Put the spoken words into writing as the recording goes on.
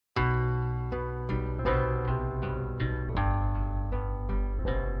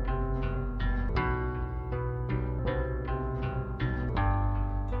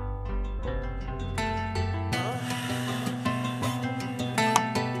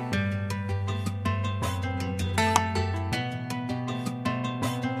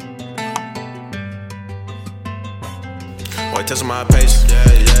Boy, testing my patience.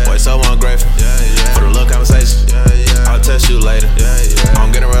 Boy, so ungrateful. For the little conversation. I'll test you later. I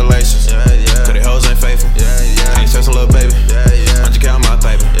don't get in relations. Cause the hoes ain't faithful. I ain't stressing, little baby. Why don't you count my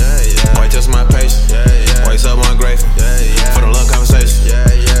paper? Boy, testing my patience. Boy, so ungrateful. For the little conversation.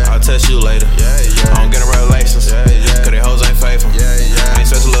 I'll test you later. I don't get in relations. Cause the hoes ain't faithful. I ain't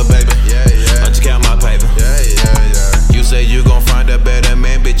stressing, little baby. Why don't you count my paper? You say you gon' find a better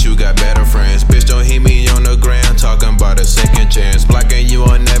man, bitch, you got better friends. Bitch, don't hit me on the ground, talking about a second chance. Blocking you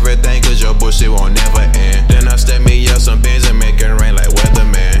on everything, cause your bullshit won't never end. Then I step me up some bins and make it rain like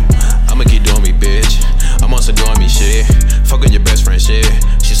weatherman. I'ma keep doing me, bitch. I'm also doing me shit. Fucking your best friend shit.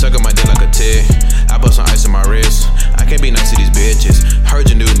 She sucking my dick like a tit. I bust some ice in my wrist. I can't be nice to these bitches. Heard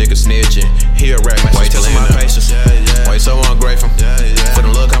your new nigga snitching. He a rap man, why you testing my patience? Why you so ungrateful? For the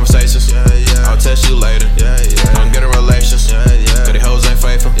little conversations. I'll test you later. I don't get in relations. Cause the hoes ain't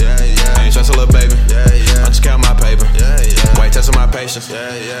faithful. I ain't stressing, little baby. I just count my paper. Why you testing my patience?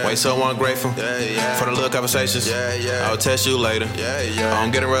 Why you so ungrateful? For the little conversations. I'll test you later. I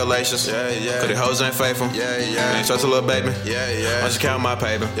don't get in relations. Cause the hoes ain't faithful. I ain't stressing, little baby. I just count my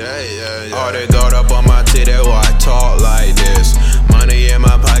paper. All that gold up on my titty, why I talk like this? Money in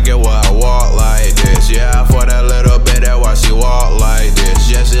my pocket, why I walk like this? Yeah, for that little bit, that's why she walk like this.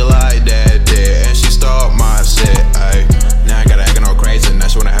 Yeah.